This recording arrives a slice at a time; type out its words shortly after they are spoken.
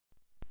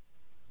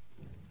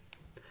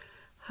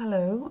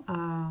Hello,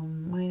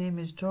 my name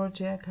is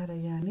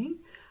Karagianni.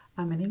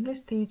 I'm an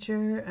English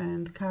teacher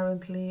and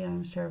currently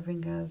I'm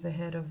serving as the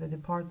head of the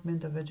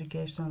Department of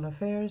Educational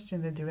Affairs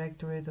in the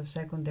Directorate of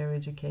Secondary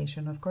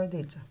Education of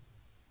Karditsa.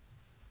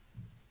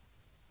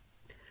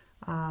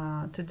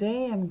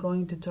 Today I'm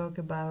going to talk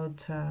about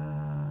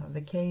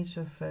the case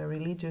of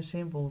religious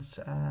symbols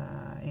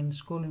in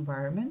school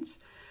environments,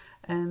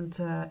 and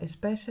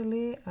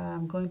especially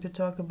I'm going to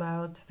talk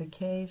about the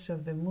case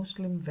of the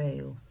Muslim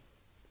veil.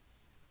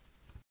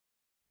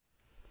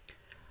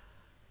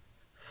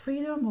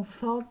 Freedom of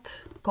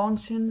thought,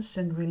 conscience,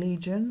 and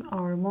religion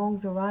are among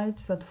the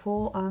rights that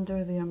fall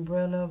under the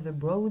umbrella of the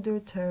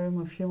broader term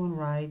of human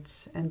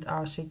rights and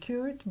are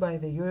secured by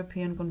the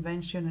European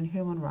Convention on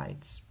Human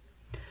Rights.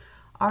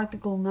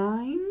 Article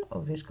 9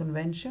 of this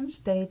convention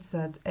states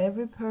that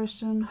every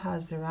person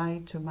has the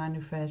right to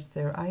manifest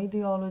their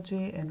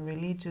ideology and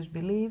religious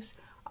beliefs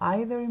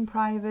either in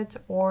private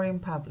or in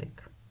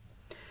public.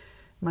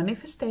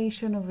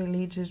 Manifestation of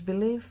religious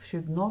belief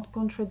should not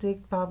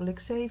contradict public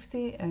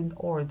safety and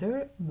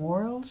order,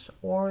 morals,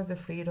 or the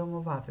freedom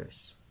of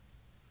others.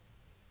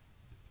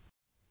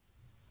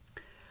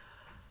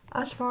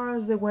 As far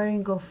as the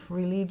wearing of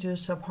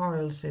religious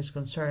apparels is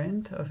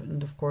concerned,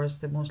 and of course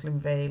the Muslim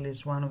veil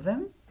is one of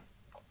them,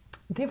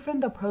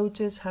 different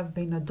approaches have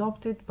been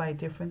adopted by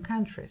different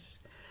countries.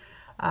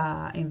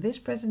 In this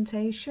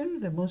presentation,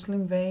 the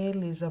Muslim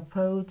veil is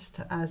approached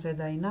as a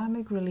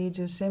dynamic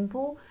religious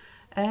symbol,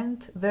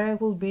 and there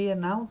will be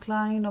an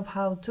outline of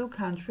how two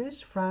countries,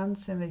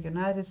 France and the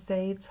United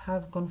States,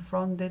 have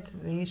confronted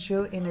the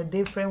issue in a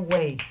different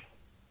way.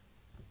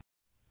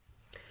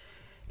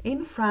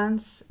 In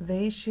France,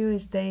 the issue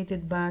is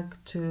dated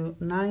back to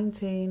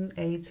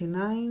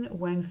 1989,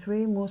 when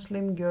 3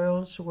 Muslim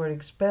girls were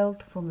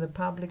expelled from the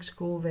public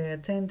school they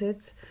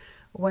attended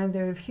when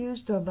they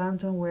refused to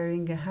abandon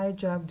wearing a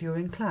hijab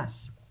during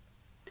class.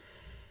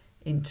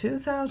 In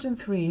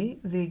 2003,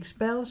 the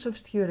expels of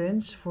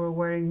students for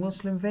wearing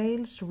Muslim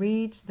veils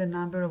reached the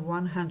number of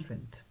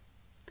 100.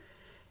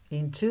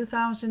 In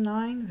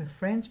 2009, the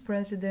French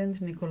President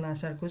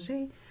Nicolas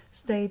Sarkozy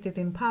stated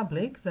in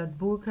public that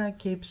burqa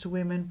keeps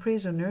women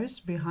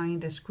prisoners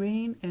behind a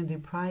screen and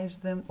deprives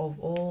them of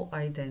all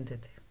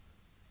identity.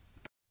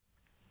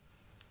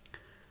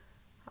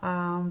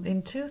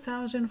 In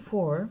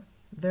 2004,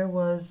 there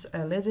was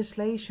a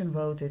legislation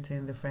voted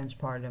in the French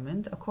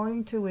Parliament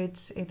according to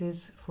which it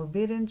is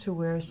forbidden to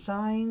wear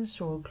signs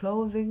or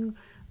clothing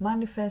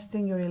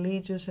manifesting a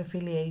religious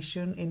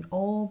affiliation in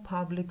all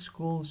public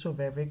schools of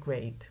every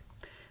grade.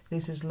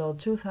 This is Law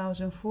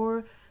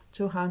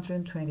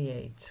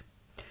 2004-228.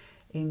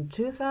 In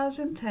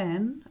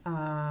 2010,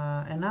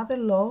 another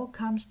law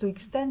comes to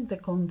extend the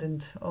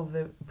content of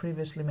the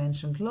previously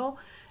mentioned law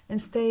and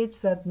states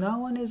that no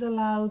one is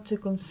allowed to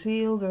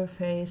conceal their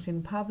face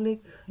in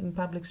public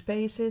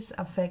spaces,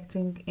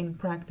 affecting in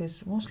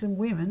practice Muslim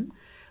women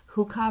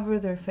who cover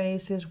their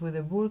faces with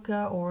a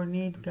burqa or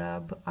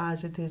niqab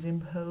as it is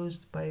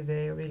imposed by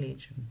their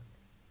religion.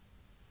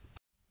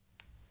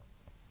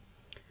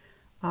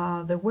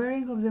 The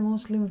wearing of the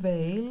Muslim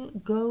veil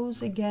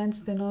goes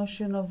against the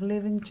notion of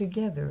living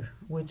together,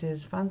 which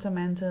is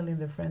fundamental in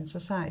the French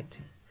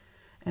society.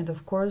 And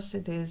of course,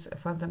 it is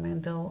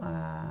fundamental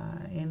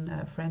in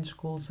French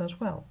schools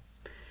as well.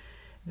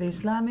 The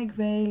Islamic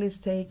veil is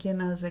taken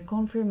as a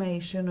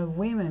confirmation of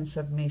women's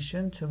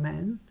submission to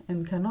men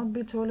and cannot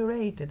be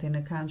tolerated in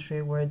a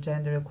country where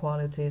gender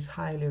equality is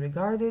highly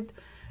regarded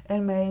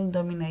and male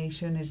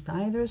domination is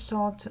neither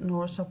sought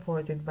nor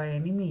supported by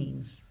any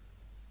means.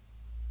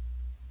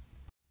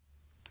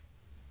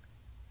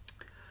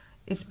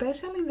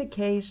 Especially in the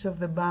case of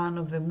the ban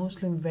of the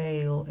Muslim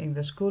veil in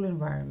the school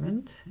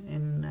environment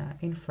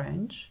in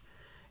French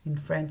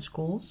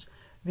schools,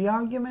 the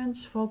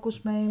arguments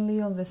focus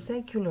mainly on the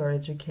secular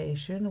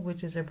education,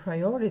 which is a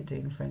priority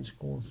in French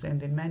schools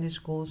and in many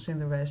schools in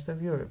the rest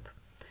of Europe.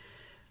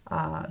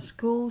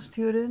 School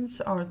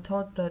students are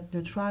taught that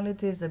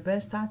neutrality is the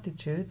best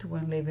attitude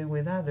when living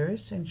with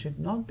others and should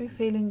not be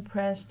feeling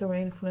pressed or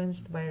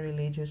influenced by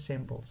religious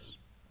symbols.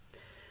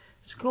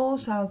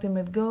 School's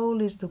ultimate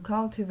goal is to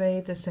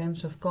cultivate a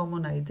sense of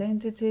common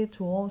identity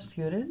to all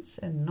students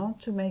and not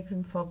to make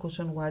them focus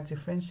on what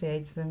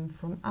differentiates them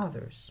from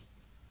others.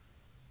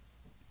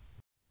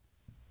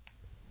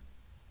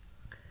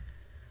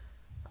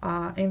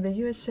 In the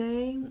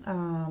USA,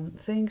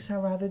 things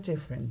are rather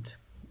different.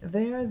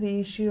 There, the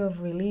issue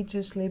of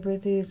religious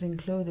liberty is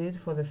included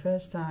for the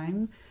first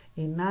time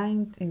in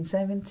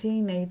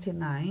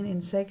 1789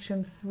 in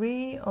Section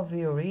 3 of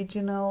the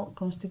original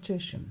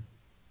Constitution.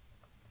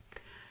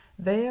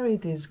 There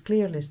it is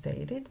clearly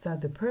stated that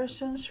the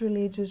person's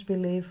religious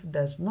belief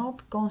does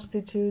not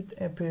constitute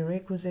a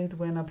prerequisite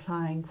when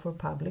applying for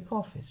public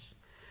office.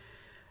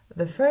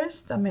 The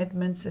First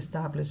Amendment's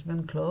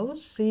Establishment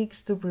Clause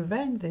seeks to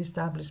prevent the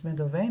establishment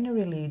of any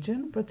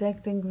religion,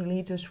 protecting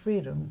religious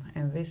freedom,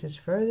 and this is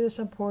further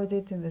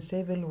supported in the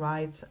Civil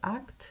Rights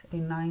Act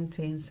in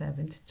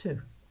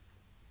 1972.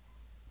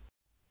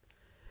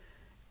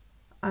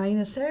 In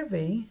a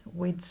survey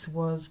which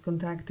was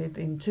conducted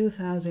in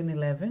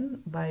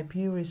 2011 by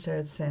Pew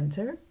Research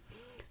Center,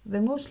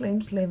 the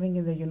Muslims living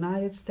in the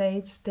United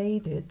States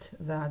stated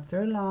that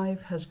their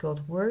life has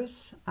got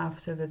worse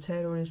after the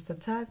terrorist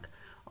attack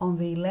on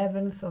the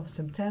 11th of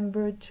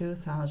September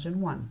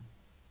 2001.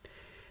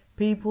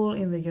 People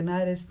in the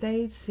United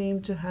States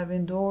seem to have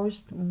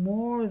endorsed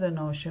more the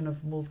notion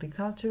of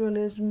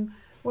multiculturalism,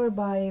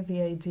 whereby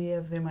the idea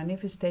of the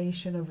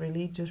manifestation of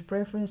religious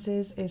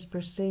preferences is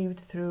perceived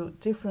through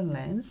different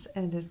lenses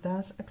and is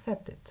thus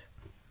accepted.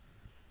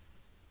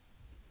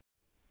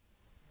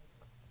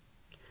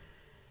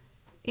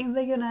 In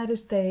the United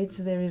States,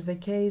 there is the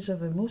case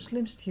of a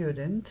Muslim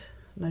student,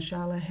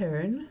 Nashala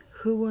Hearn,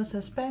 who was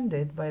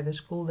suspended by the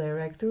school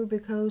director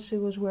because she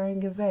was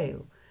wearing a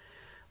veil.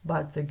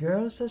 But the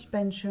girl's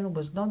suspension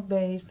was not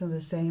based on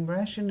the same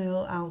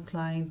rationale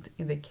outlined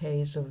in the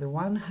case of the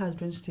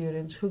 100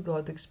 students who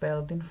got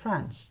expelled in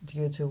France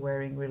due to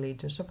wearing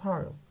religious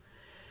apparel.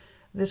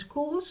 The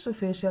school's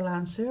official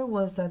answer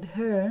was that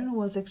Hearn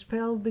was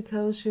expelled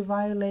because she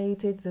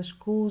violated the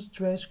school's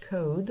dress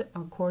code,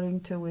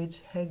 according to which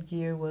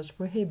headgear was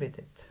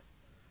prohibited.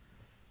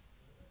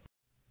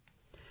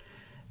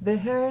 The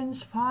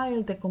Hearns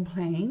filed a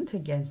complaint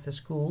against the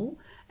school,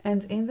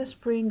 and in the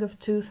spring of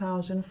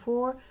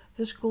 2004,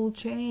 the school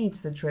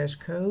changed the dress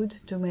code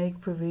to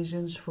make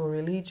provisions for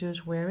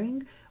religious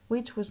wearing,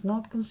 which was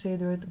not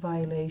considered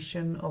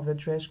violation of the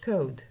dress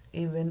code,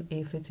 even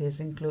if it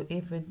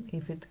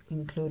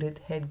included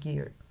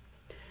headgear.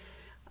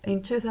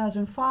 In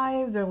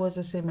 2005, there was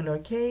a similar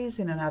case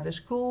in another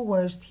school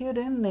where a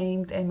student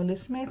named Emily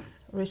Smith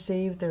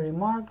received a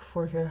remark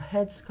for her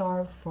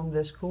headscarf from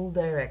the school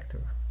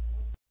director.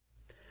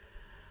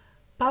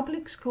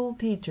 Public school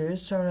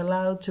teachers are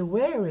allowed to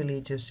wear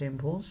religious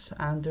symbols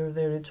under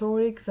the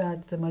rhetoric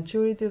that the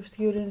maturity of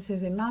students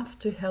is enough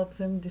to help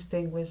them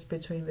distinguish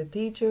between the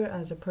teacher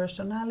as a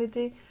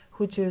personality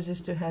who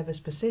chooses to have a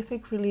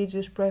specific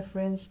religious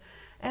preference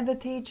and the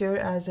teacher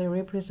as a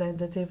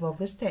representative of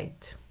the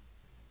state.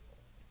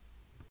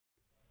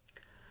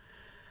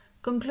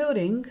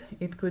 Concluding,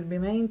 it could be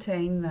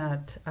maintained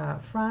that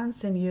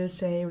France and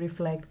USA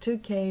reflect two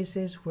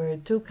cases where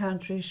two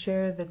countries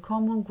share the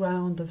common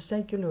ground of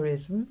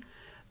secularism,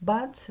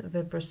 but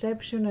the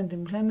perception and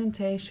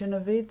implementation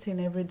of it in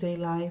everyday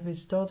life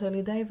is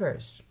totally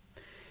diverse.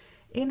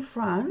 In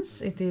France,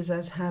 it is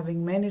as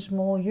having many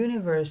small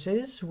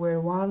universes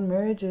where one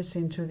merges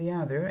into the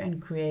other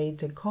and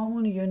create a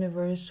common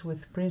universe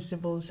with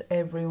principles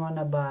everyone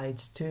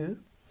abides to,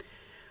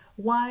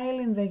 while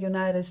in the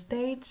United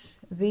States,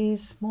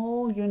 these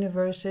small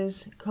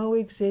universes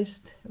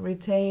coexist,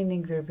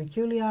 retaining their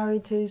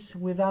peculiarities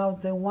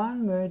without the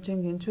one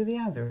merging into the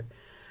other,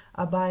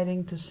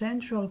 abiding to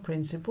central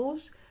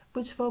principles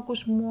which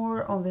focus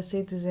more on the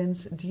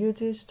citizens'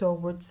 duties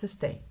towards the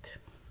state.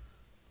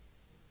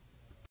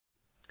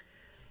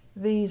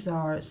 These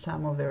are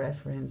some of the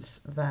references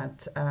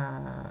that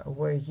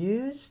were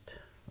used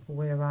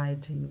when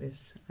writing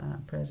this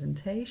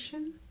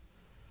presentation.